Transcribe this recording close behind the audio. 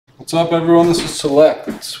What's up, everyone? This is Select.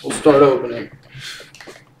 We'll start opening.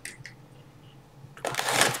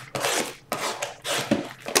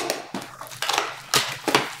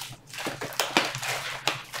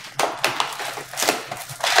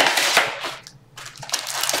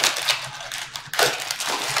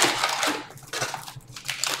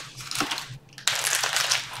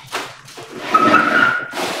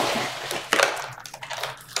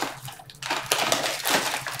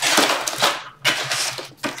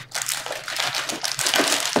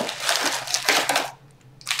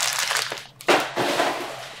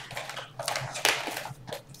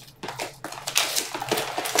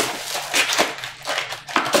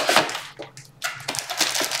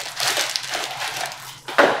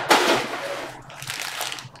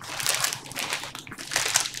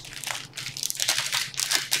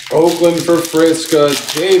 Oakland for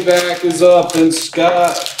Frisca. J-Back is up and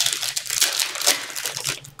Scott.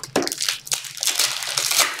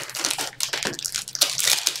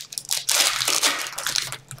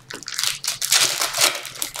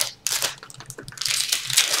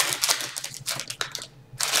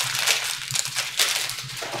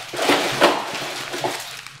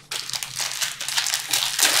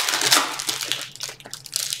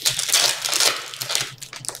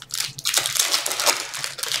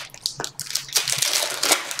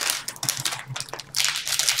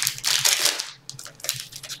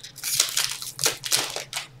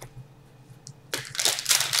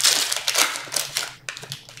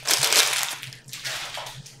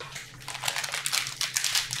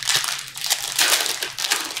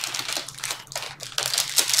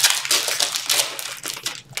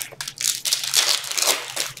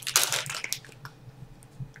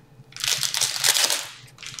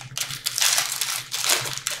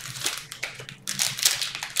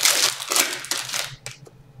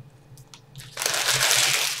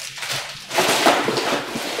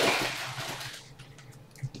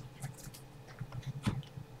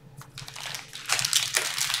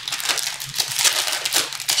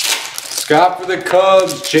 Scott for the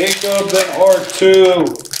Cubs, Jacob and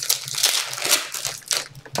R2.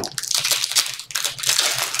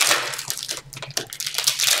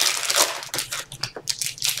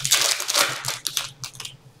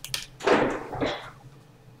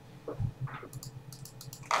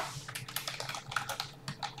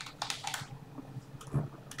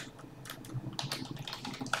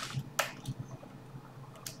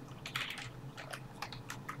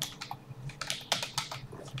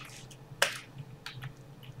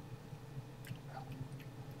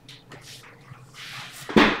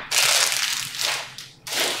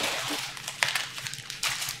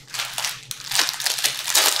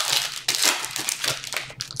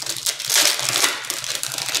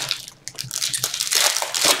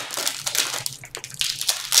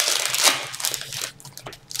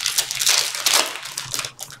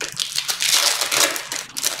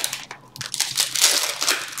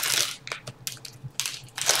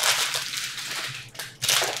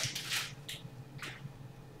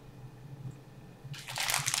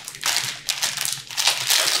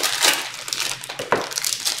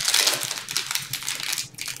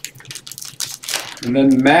 And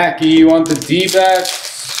then Mackie, you want the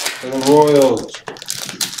D-backs or the Royals?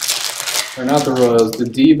 Or not the Royals, the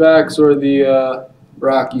D-backs or the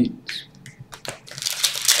Rockies?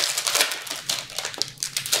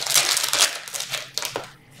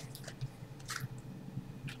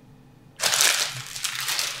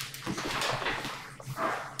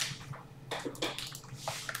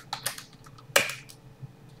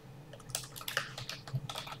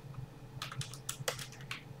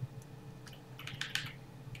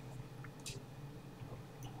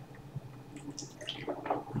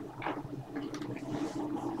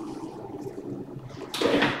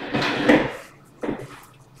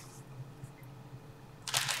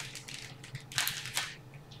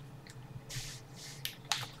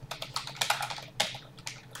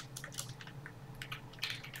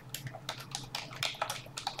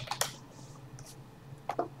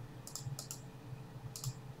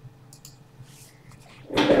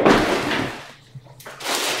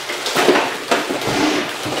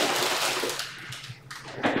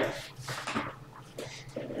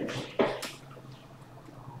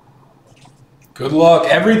 Good luck.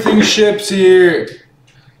 Everything ships here.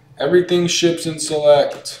 Everything ships in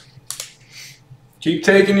Select. Keep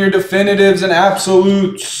taking your definitives and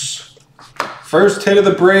absolutes. First hit of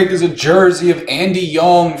the break is a jersey of Andy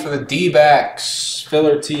Young for the D-backs.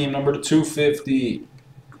 Filler team, number 250.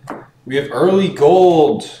 We have early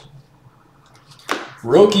gold.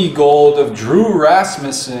 Rookie gold of Drew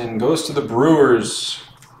Rasmussen. Goes to the Brewers.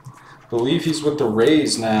 I believe he's with the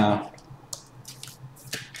Rays now.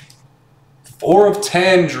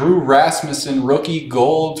 4/10, Drew Rasmussen, rookie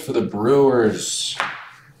gold for the Brewers.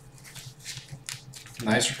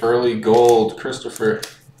 Nice early gold, Christopher.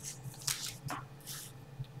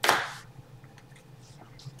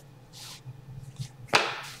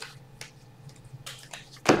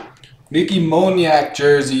 Mickey Moniak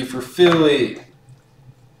jersey for Philly.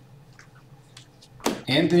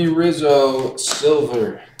 Anthony Rizzo,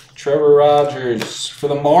 silver. Trevor Rogers for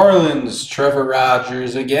the Marlins. Trevor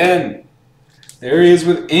Rogers again. There he is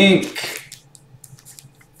with ink.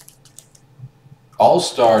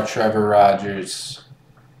 All-Star Trevor Rogers.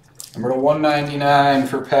 Number 199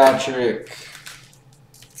 for Patrick.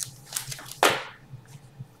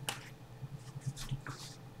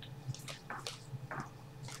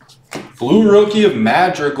 Blue rookie of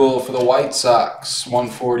Madrigal for the White Sox,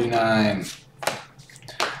 149.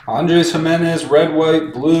 Andres Jimenez, red,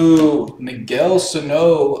 white, blue. Miguel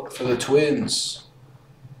Sano for the Twins.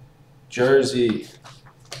 Jersey.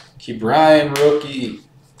 Ke'Bryan rookie.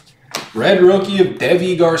 Red rookie of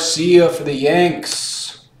Deivi Garcia for the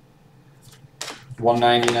Yanks.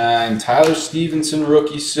 199. Tyler Stevenson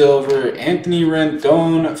rookie silver. Anthony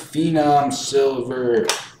Rendon Phenom silver.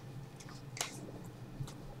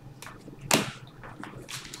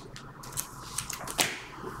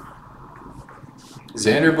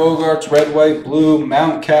 Xander Bogaerts, red, white, blue.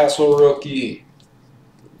 Mountcastle rookie.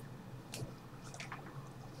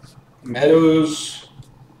 Meadows,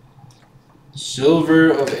 silver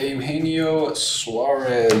of Eugenio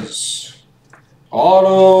Suarez.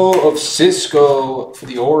 Auto of Cisco for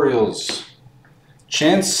the Orioles.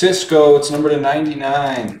 Chance Cisco, it's number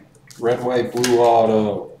 99. Red, white, blue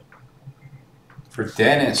auto for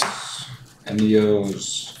Dennis and the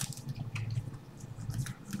O's.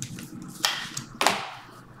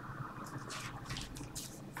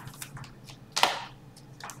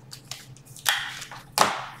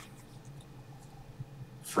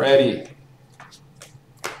 Freddie.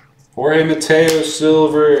 Jorge Mateo,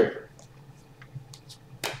 silver.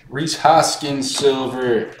 Rhys Hoskins,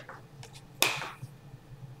 silver.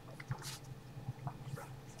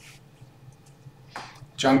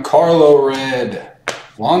 Giancarlo, red.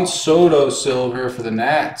 Juan Soto, silver for the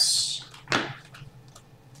Nats.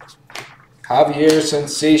 Javier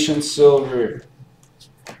Sensation, silver.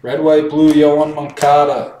 Red, white, blue, Yohan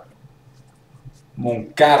Moncada.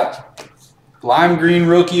 Lime green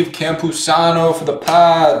rookie of Campusano for the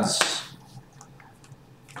Pods.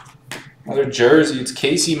 Another jersey. It's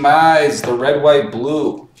Casey Mize, the red, white,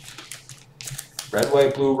 blue. Red,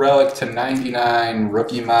 white, blue relic to 99.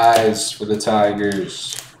 Rookie Mize for the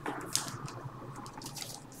Tigers.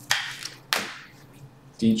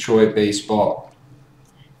 Detroit baseball.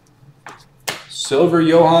 Silver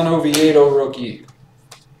Johan Oviedo rookie.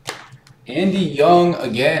 Andy Young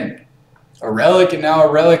again. A relic and now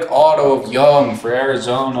a relic auto of Young for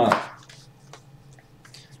Arizona.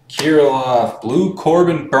 Kirilloff, blue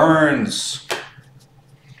Corbin Burns.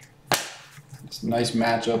 It's a nice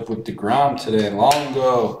matchup with DeGrom today.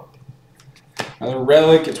 Longo. Another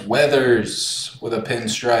relic, it's Weathers with a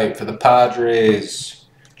pinstripe for the Padres.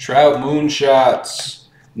 Trout Moonshots.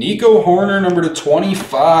 Nico Horner, number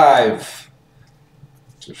 25.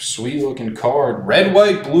 It's a sweet looking card. Red,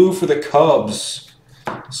 white, blue for the Cubs.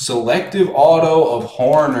 Selective auto of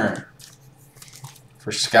Horner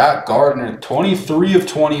for Scott Gardner. 23 of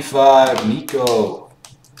 25. Nico.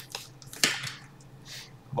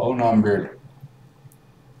 Low numbered.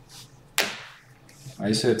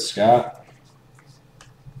 Nice hit, Scott.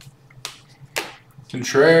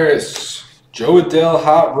 Contreras. Joe Adell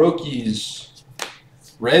hot rookies.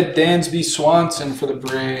 Red Dansby Swanson for the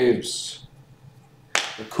Braves.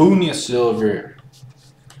 Acuna silver.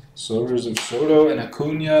 Silvers of Soto and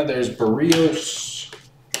Acuna. There's Barrios.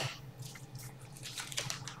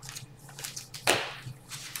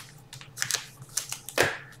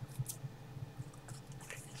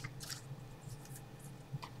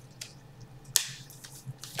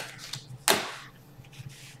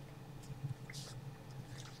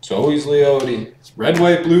 It's always Leote. Red,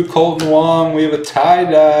 white, blue, Colton Wong. We have a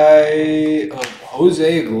tie-dye of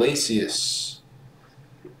Jose Iglesias.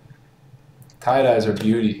 Tie-dyes are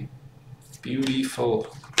beauty. Beautiful.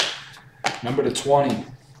 Number 20.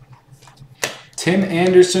 Tim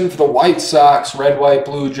Anderson for the White Sox. Red, white,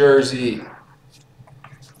 blue jersey.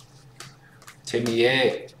 Timmy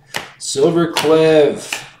A. Silver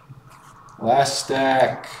Clev. Last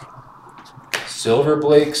stack. Silver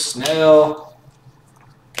Blake Snell.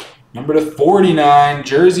 Number 49.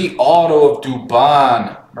 Jersey auto of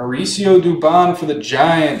Dubon. Mauricio Dubon for the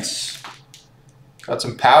Giants. Got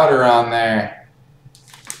some powder on there.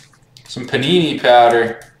 Some Panini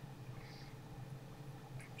powder.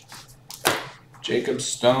 Jacob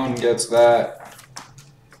Stone gets that.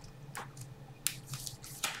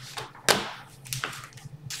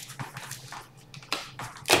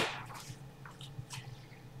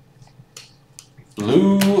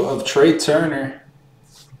 Blue of Trey Turner.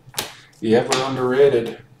 The ever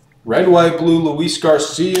underrated. Red, white, blue, Luis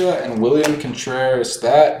Garcia and William Contreras.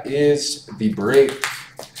 That is the break.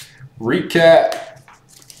 Recap.